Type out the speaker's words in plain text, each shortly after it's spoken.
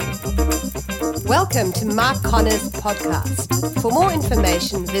Welcome to Mark Connor's podcast. For more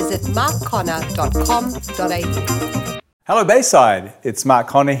information, visit markconnor.com.au. Hello Bayside, it's Mark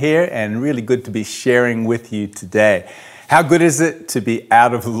Connor here and really good to be sharing with you today. How good is it to be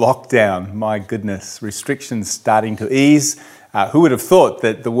out of lockdown? My goodness, restrictions starting to ease. Who would have thought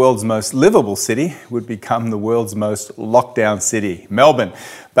that the world's most livable city would become the world's most lockdown city, Melbourne?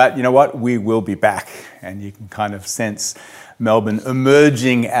 But you know what? We will be back, and you can kind of sense Melbourne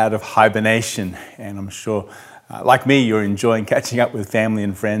emerging out of hibernation. And I'm sure, like me, you're enjoying catching up with family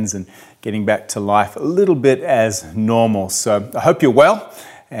and friends and getting back to life a little bit as normal. So I hope you're well.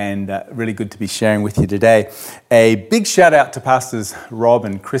 And really good to be sharing with you today. A big shout out to Pastors Rob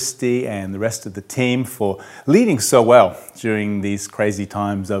and Christy and the rest of the team for leading so well during these crazy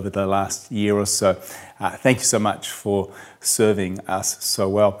times over the last year or so. Thank you so much for serving us so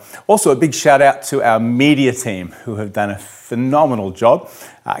well. Also, a big shout out to our media team who have done a phenomenal job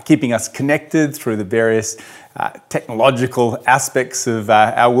keeping us connected through the various technological aspects of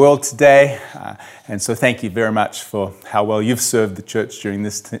our world today. And so thank you very much for how well you've served the church during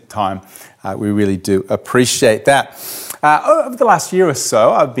this time. We really do appreciate that. Over the last year or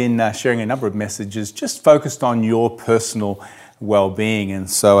so, I've been sharing a number of messages just focused on your personal well-being. And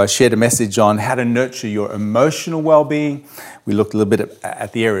so I shared a message on how to nurture your emotional well-being. We looked a little bit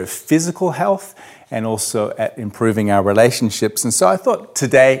at the area of physical health and also at improving our relationships. And so I thought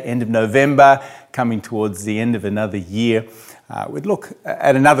today, end of November, coming towards the end of another year, we'd look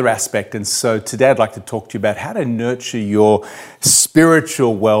at another aspect. And so today I'd like to talk to you about how to nurture your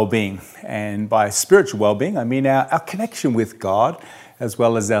spiritual well-being. And by spiritual well-being, I mean our connection with God, as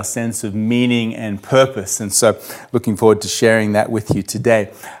well as our sense of meaning and purpose. And so looking forward to sharing that with you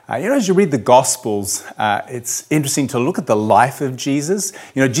today. As you read the Gospels, it's interesting to look at the life of Jesus.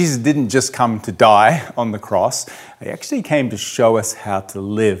 Jesus didn't just come to die on the cross. He actually came to show us how to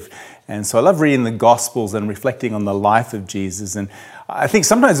live. And so I love reading the Gospels and reflecting on the life of Jesus. And I think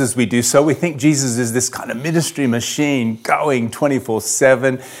sometimes as we do so, we think Jesus is this kind of ministry machine going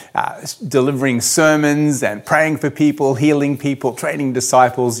 24/7, delivering sermons and praying for people, healing people, training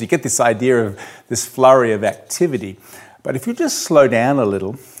disciples. You get this idea of this flurry of activity. But if you just slow down a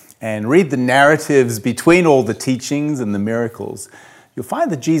little and read the narratives between all the teachings and the miracles, you'll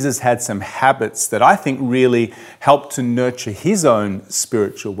find that Jesus had some habits that I think really helped to nurture his own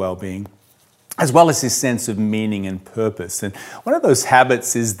spiritual well-being, as well as his sense of meaning and purpose. And one of those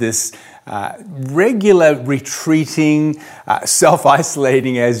habits is this regular retreating,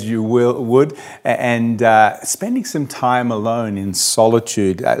 self-isolating as you would, and spending some time alone in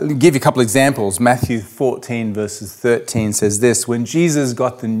solitude. I'll give you a couple examples. Matthew 14 verses 13 says this: when Jesus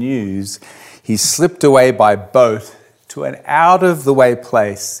got the news, he slipped away by boat to an out-of-the-way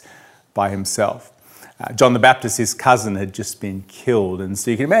place by himself. John the Baptist, his cousin, had just been killed. And so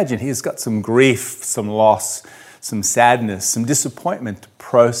you can imagine he's got some grief, some loss, some sadness, some disappointment to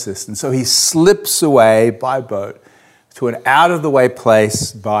process. And so he slips away by boat to an out-of-the-way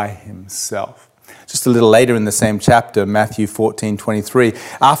place by himself. Just a little later in the same chapter, Matthew 14:23,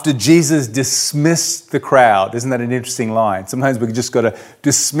 after Jesus dismissed the crowd. Isn't that an interesting line? Sometimes we just got to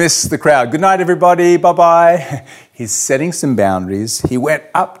dismiss the crowd. Good night, everybody. Bye-bye. He's setting some boundaries. He went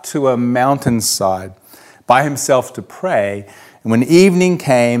up to a mountainside by himself to pray. And when evening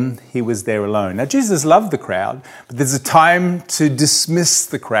came, he was there alone. Now, Jesus loved the crowd, but there's a time to dismiss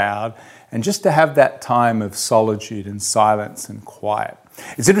the crowd and just to have that time of solitude and silence and quiet.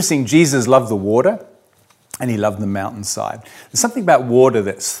 It's interesting, Jesus loved the water and he loved the mountainside. There's something about water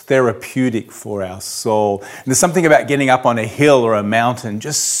that's therapeutic for our soul. And there's something about getting up on a hill or a mountain,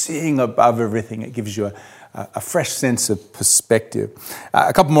 just seeing above everything. It gives you a fresh sense of perspective.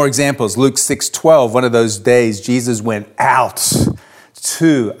 A couple more examples. Luke 6:12, one of those days, Jesus went out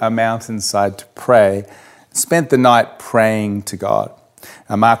to a mountainside to pray, spent the night praying to God.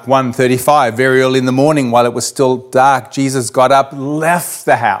 Mark 1:35, very early in the morning while it was still dark, Jesus got up, left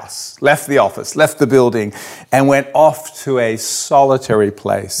the house, left the office, left the building, and went off to a solitary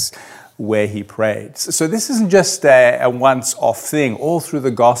place where he prayed. So this isn't just a once-off thing. All through the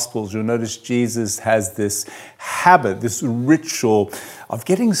Gospels, you'll notice Jesus has this habit, this ritual of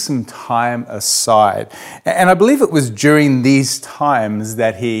getting some time aside. And I believe it was during these times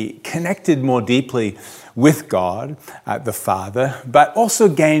that he connected more deeply with God, the Father, but also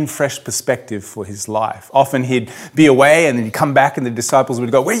gained fresh perspective for his life. Often he'd be away and then he'd come back and the disciples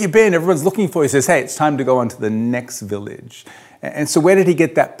would go, "Where you been? Everyone's looking for you." He says, "Hey, it's time to go on to the next village." And so where did he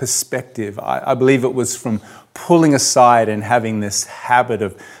get that perspective? I believe it was from pulling aside and having this habit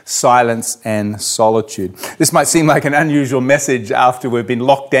of silence and solitude. This might seem like an unusual message after we've been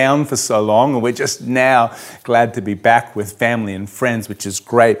locked down for so long, and we're just now glad to be back with family and friends, which is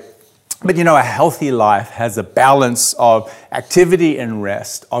great. But a healthy life has a balance of activity and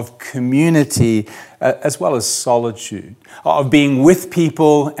rest, of community, as well as solitude, of being with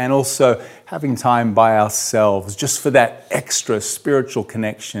people and also having time by ourselves, just for that extra spiritual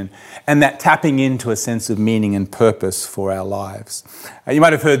connection and that tapping into a sense of meaning and purpose for our lives. You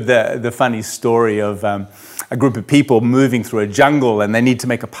might have heard the funny story of a group of people moving through a jungle, and they need to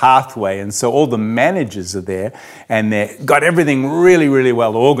make a pathway, and so all the managers are there and they've got everything really, really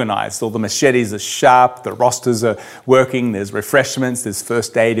well organized. All the machetes are sharp, the rosters are working, there's refreshments, there's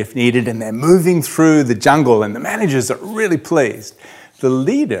first aid if needed, and they're moving through the jungle, and the managers are really pleased. The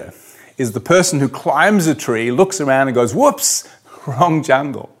leader is the person who climbs a tree, looks around and goes, whoops, wrong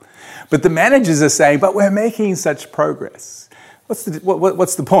jungle. But the managers are saying, but we're making such progress. What's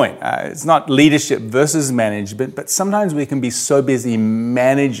the point? It's not leadership versus management, but sometimes we can be so busy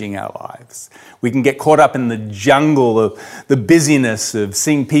managing our lives. We can get caught up in the jungle of the busyness of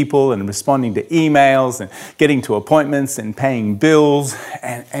seeing people and responding to emails and getting to appointments and paying bills,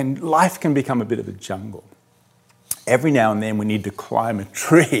 and life can become a bit of a jungle. Every now and then we need to climb a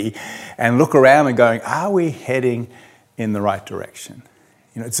tree and look around and going, are we heading in the right direction?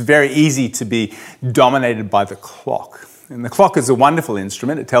 It's very easy to be dominated by the clock. And the clock is a wonderful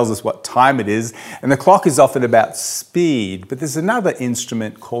instrument. It tells us what time it is. And the clock is often about speed. But there's another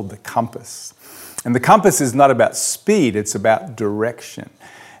instrument called the compass. And the compass is not about speed, it's about direction.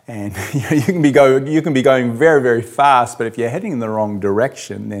 And you can be going very, very fast, but if you're heading in the wrong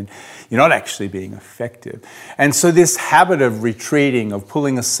direction, then you're not actually being effective. And so this habit of retreating, of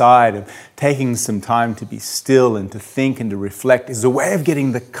pulling aside, of taking some time to be still and to think and to reflect is a way of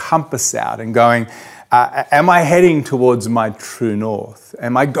getting the compass out and going, am I heading towards my true north?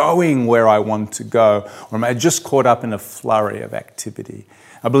 Am I going where I want to go? Or am I just caught up in a flurry of activity?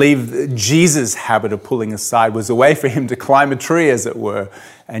 I believe Jesus' habit of pulling aside was a way for him to climb a tree, as it were,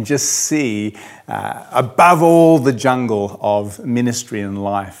 and just see above all the jungle of ministry and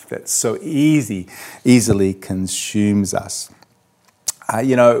life that so easily consumes us.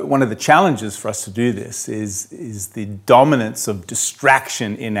 One of the challenges for us to do this is the dominance of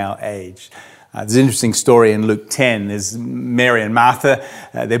distraction in our age. There's an interesting story in Luke 10. There's Mary and Martha.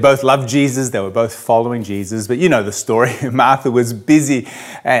 They both loved Jesus. They were both following Jesus. But you know the story. Martha was busy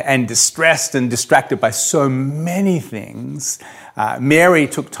and distressed and distracted by so many things. Mary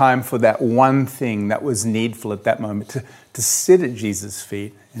took time for that one thing that was needful at that moment, to sit at Jesus'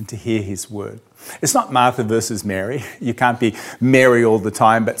 feet and to hear his word. It's not Martha versus Mary. You can't be Mary all the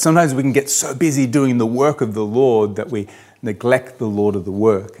time. But sometimes we can get so busy doing the work of the Lord that we neglect the Lord of the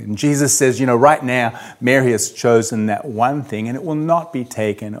work. And Jesus says, right now, Mary has chosen that one thing and it will not be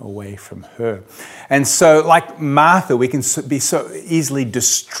taken away from her. And so, like Martha, we can be so easily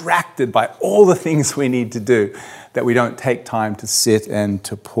distracted by all the things we need to do that we don't take time to sit and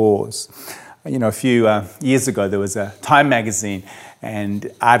to pause. A few years ago, there was a Time magazine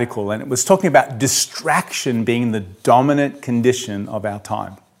and article, and it was talking about distraction being the dominant condition of our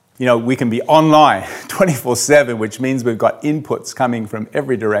time. We can be online 24/7, which means we've got inputs coming from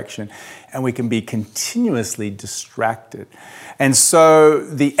every direction, and we can be continuously distracted. And so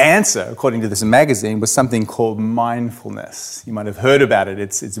the answer, according to this magazine, was something called mindfulness. You might have heard about it.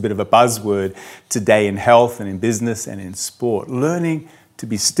 It's a bit of a buzzword today in health and in business and in sport. Learning to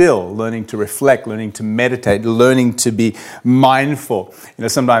be still, learning to reflect, learning to meditate, learning to be mindful.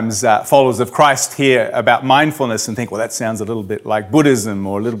 Sometimes followers of Christ hear about mindfulness and think, well, that sounds a little bit like Buddhism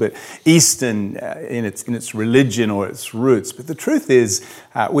or a little bit Eastern in its religion or its roots. But the truth is,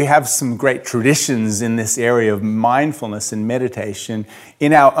 we have some great traditions in this area of mindfulness and meditation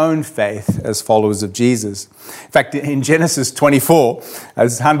in our own faith as followers of Jesus. In fact, in Genesis 24,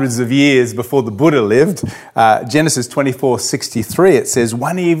 as hundreds of years before the Buddha lived, Genesis 24:63, it says,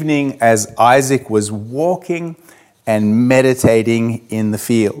 one evening as Isaac was walking and meditating in the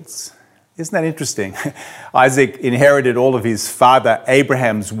fields. Isn't that interesting? Isaac inherited all of his father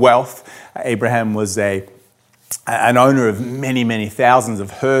Abraham's wealth. Abraham was an owner of many, many thousands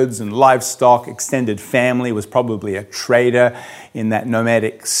of herds and livestock, extended family, was probably a trader in that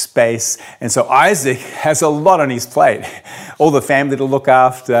nomadic space. And so Isaac has a lot on his plate, all the family to look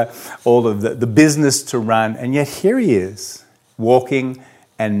after, all of the business to run, and yet here he is, walking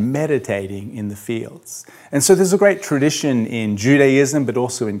and meditating in the fields. And so there's a great tradition in Judaism, but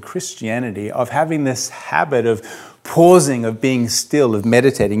also in Christianity, of having this habit of pausing, of being still, of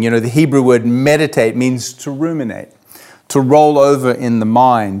meditating. The Hebrew word meditate means to ruminate, to roll over in the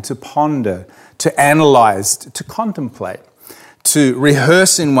mind, to ponder, to analyze, to contemplate, to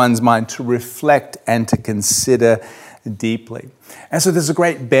rehearse in one's mind, to reflect and to consider deeply. And so there's a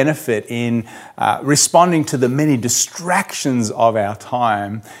great benefit in responding to the many distractions of our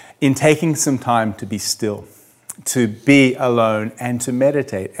time in taking some time to be still, to be alone, and to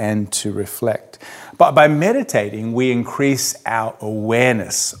meditate and to reflect. But by meditating, we increase our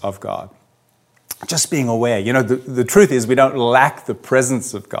awareness of God. Just being aware. You know, the truth is we don't lack the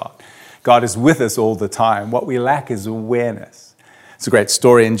presence of God. God is with us all the time. What we lack is awareness. It's a great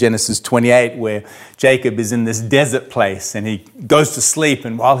story in Genesis 28 where Jacob is in this desert place and he goes to sleep,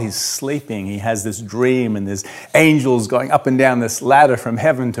 and while he's sleeping he has this dream and there's angels going up and down this ladder from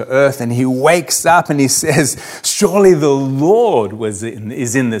heaven to earth, and he wakes up and he says, surely the Lord is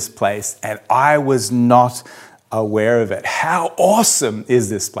in this place and I was not aware of it. How awesome is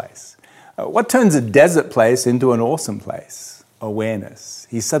this place? What turns a desert place into an awesome place? Awareness.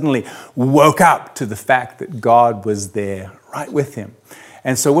 He suddenly woke up to the fact that God was there right with him.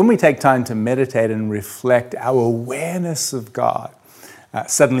 And so when we take time to meditate and reflect, our awareness of God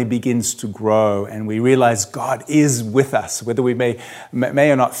suddenly begins to grow, and we realize God is with us. Whether we may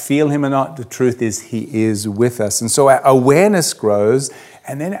or not feel him or not, the truth is he is with us. And so our awareness grows,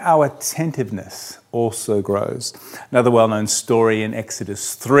 and then our attentiveness also grows. Another well-known story in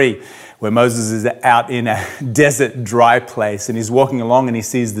Exodus 3, where Moses is out in a desert, dry place, and he's walking along and he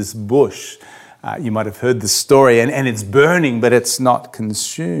sees this bush. You might have heard the story, and it's burning, but it's not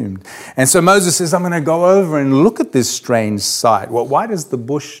consumed. And so Moses says, I'm going to go over and look at this strange sight. Well, why does the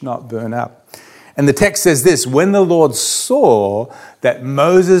bush not burn up? And the text says this: when the Lord saw that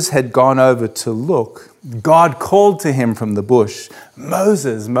Moses had gone over to look, God called to him from the bush,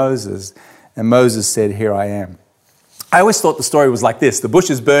 Moses, Moses. And Moses said, here I am. I always thought the story was like this. The bush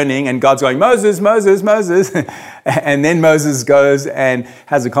is burning and God's going, Moses, Moses, Moses. And then Moses goes and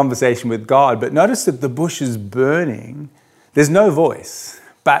has a conversation with God. But notice that the bush is burning. There's no voice.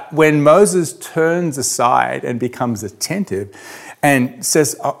 But when Moses turns aside and becomes attentive and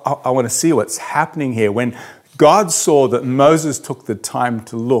says, I want to see what's happening here. When God saw that Moses took the time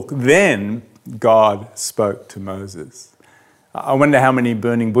to look, then God spoke to Moses. I wonder how many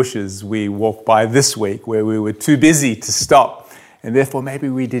burning bushes we walked by this week where we were too busy to stop, and therefore maybe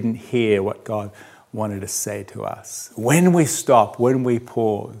we didn't hear what God wanted to say to us. When we stop, when we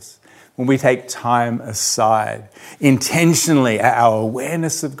pause, when we take time aside, intentionally, our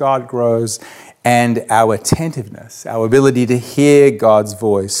awareness of God grows, and our attentiveness, our ability to hear God's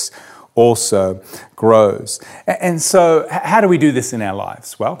voice also grows. And so how do we do this in our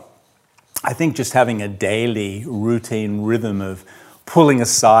lives? Well, I think just having a daily routine rhythm of pulling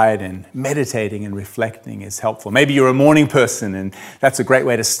aside and meditating and reflecting is helpful. Maybe you're a morning person and that's a great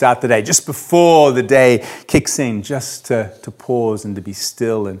way to start the day. Just before the day kicks in, just to pause and to be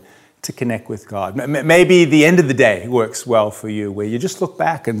still and to connect with God. Maybe the end of the day works well for you, where you just look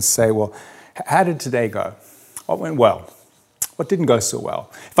back and say, well, how did today go? What went well? What didn't go so well?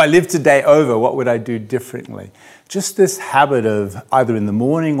 If I lived today over, what would I do differently? Just this habit of either in the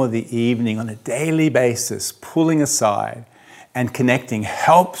morning or the evening on a daily basis, pulling aside and connecting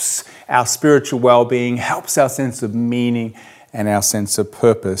helps our spiritual well-being, helps our sense of meaning and our sense of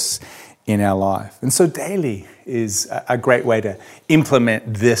purpose in our life. And so daily is a great way to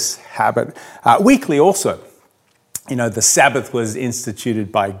implement this habit. Weekly also. You know, the Sabbath was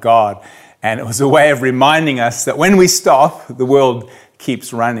instituted by God, and it was a way of reminding us that when we stop, the world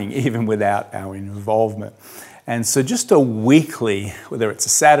keeps running, even without our involvement. And so just a weekly, whether it's a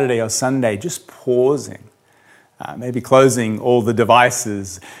Saturday or Sunday, just pausing, maybe closing all the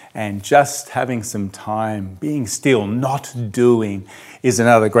devices and just having some time, being still, not doing, is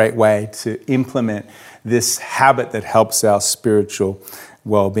another great way to implement this habit that helps our spiritual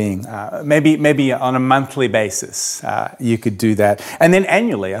well-being. Maybe on a monthly basis, you could do that. And then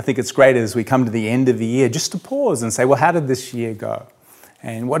annually, I think it's great as we come to the end of the year, just to pause and say, well, how did this year go?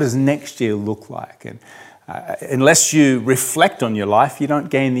 And what does next year look like? And unless you reflect on your life, you don't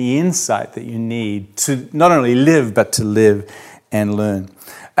gain the insight that you need to not only live, but to live and learn.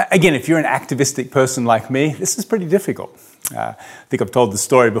 Again, if you're an activistic person like me, this is pretty difficult. I think I've told the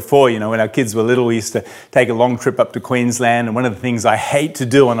story before, you know, when our kids were little, we used to take a long trip up to Queensland, and one of the things I hate to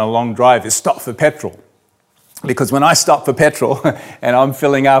do on a long drive is stop for petrol. Because when I stop for petrol and I'm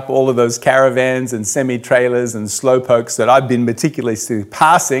filling up all of those caravans and semi-trailers and slowpokes that I've been meticulously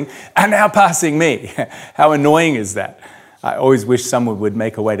passing are now passing me. How annoying is that? I always wish someone would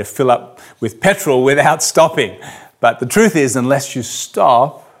make a way to fill up with petrol without stopping. But the truth is, unless you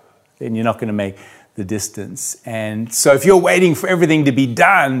stop, then you're not going to make the distance. And so if you're waiting for everything to be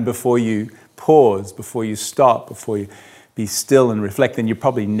done before you pause, before you stop, before you be still and reflect, then you're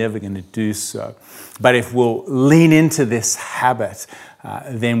probably never going to do so. But if we'll lean into this habit,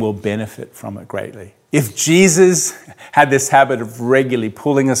 then we'll benefit from it greatly. If Jesus had this habit of regularly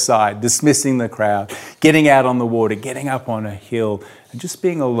pulling aside, dismissing the crowd, getting out on the water, getting up on a hill, and just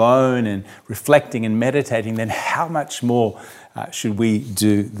being alone and reflecting and meditating, then how much more should we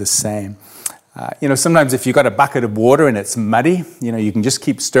do the same? Sometimes if you've got a bucket of water and it's muddy, you can just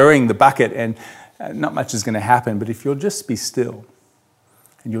keep stirring the bucket and not much is going to happen. But if you'll just be still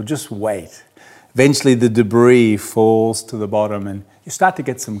and you'll just wait, eventually the debris falls to the bottom and you start to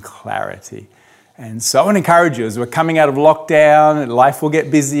get some clarity. And so I want to encourage you, as we're coming out of lockdown, life will get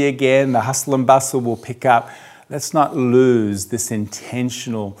busy again, the hustle and bustle will pick up. Let's not lose this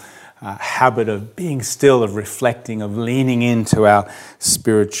intentional habit of being still, of reflecting, of leaning into our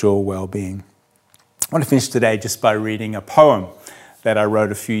spiritual well-being. I want to finish today just by reading a poem that I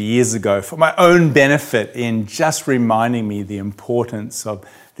wrote a few years ago for my own benefit, in just reminding me the importance of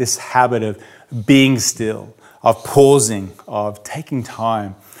this habit of being still, of pausing, of taking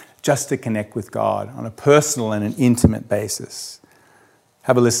time just to connect with God on a personal and an intimate basis.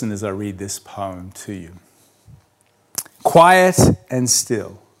 Have a listen as I read this poem to you. Quiet and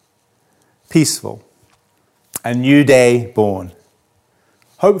still, peaceful, a new day born,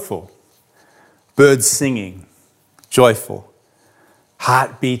 hopeful, birds singing, joyful,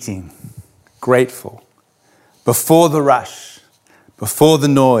 heart beating, grateful, before the rush, before the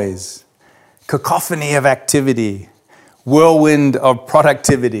noise, cacophony of activity, whirlwind of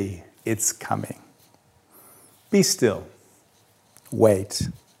productivity, it's coming. Be still, wait,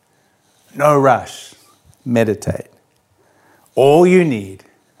 no rush, meditate. All you need,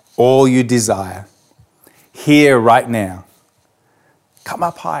 all you desire, here right now. Come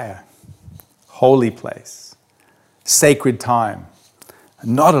up higher, holy place, sacred time,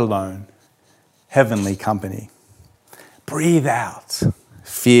 not alone, heavenly company. Breathe out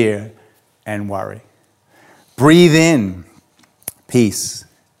fear and worry. Breathe in peace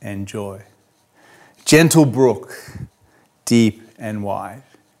and joy. Gentle brook, deep and wide.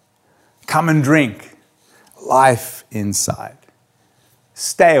 Come and drink life inside.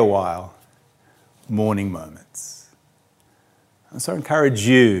 Stay a while, morning moments. And so I encourage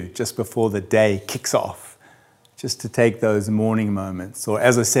you, just before the day kicks off, just to take those morning moments. Or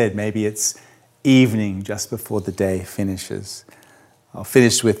as I said, maybe it's evening just before the day finishes. I'll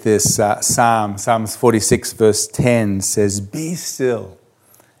finish with this psalm. Psalms 46 verse 10 says, "Be still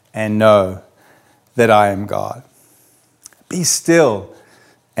and know that I am God. Be still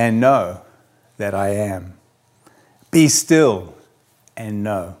and know that I am. Be still and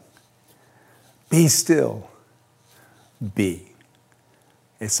know. Be still. Be."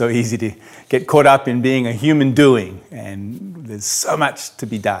 It's so easy to get caught up in being a human doing, and there's so much to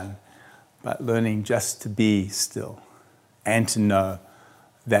be done. But learning just to be still and to know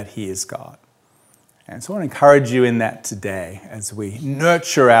that He is God. And so I want to encourage you in that today as we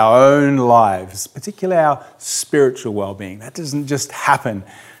nurture our own lives, particularly our spiritual well-being. That doesn't just happen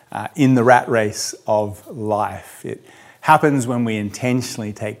in the rat race of life. It happens when we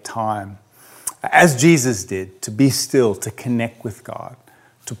intentionally take time, as Jesus did, to be still, to connect with God,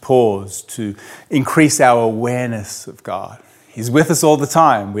 to pause, to increase our awareness of God. He's with us all the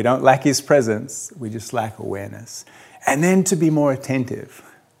time. We don't lack His presence. We just lack awareness. And then to be more attentive.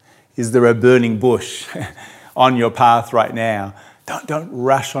 Is there a burning bush on your path right now? Don't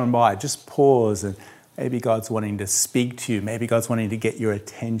rush on by. Just pause, and maybe God's wanting to speak to you. Maybe God's wanting to get your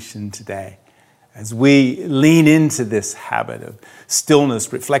attention today. As we lean into this habit of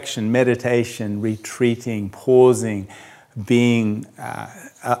stillness, reflection, meditation, retreating, pausing, being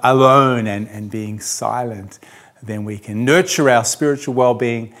alone and being silent, then we can nurture our spiritual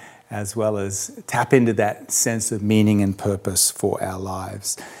well-being as well as tap into that sense of meaning and purpose for our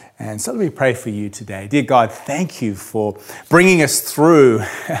lives. And so let me pray for you today. Dear God, thank you for bringing us through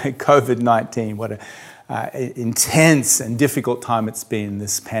COVID-19. What an intense and difficult time it's been,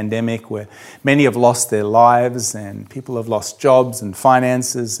 this pandemic, where many have lost their lives and people have lost jobs and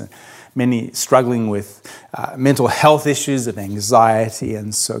finances, and many struggling with mental health issues and anxiety.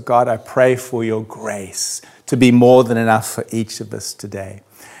 And so, God, I pray for your grace to be more than enough for each of us today.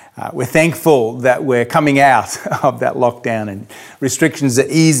 We're thankful that we're coming out of that lockdown and restrictions are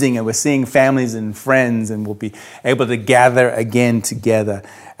easing, and we're seeing families and friends, and we'll be able to gather again together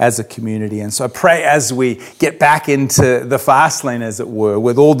as a community. And so I pray as we get back into the fast lane, as it were,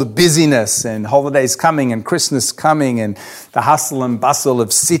 with all the busyness and holidays coming and Christmas coming and the hustle and bustle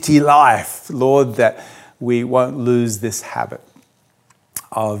of city life, Lord, that we won't lose this habit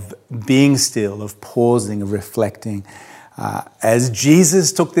of being still, of pausing, of reflecting. As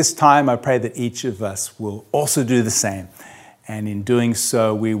Jesus took this time, I pray that each of us will also do the same And in doing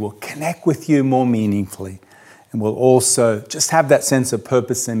so, we will connect with you more meaningfully. And we'll also just have that sense of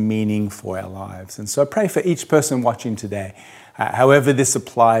purpose and meaning for our lives. And so I pray for each person watching today, however this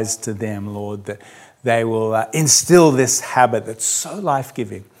applies to them, Lord, that they will instill this habit that's so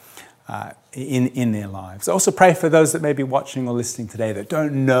life-giving in their lives. I also pray for those that may be watching or listening today that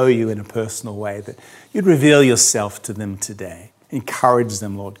don't know you in a personal way, that you'd reveal yourself to them today. Encourage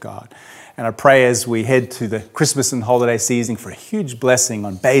them, Lord God. And I pray as we head to the Christmas and holiday season for a huge blessing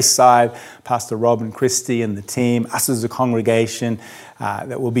on Bayside, Pastor Rob and Christy and the team, us as a congregation,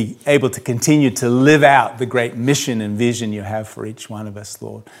 that we'll be able to continue to live out the great mission and vision you have for each one of us,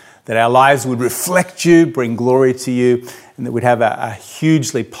 Lord. That our lives would reflect you, bring glory to you, and that we'd have a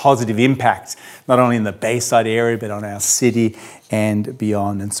hugely positive impact, not only in the Bayside area, but on our city and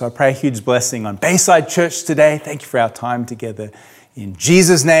beyond. And so I pray a huge blessing on Bayside Church today. Thank you for our time together. In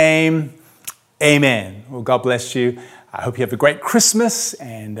Jesus' name, amen. Well, God bless you. I hope you have a great Christmas,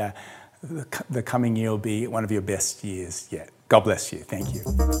 and the coming year will be one of your best years yet. God bless you. Thank you.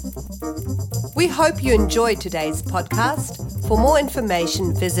 We hope you enjoyed today's podcast. For more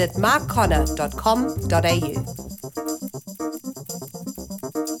information, visit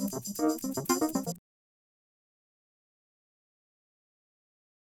markconnor.com.au.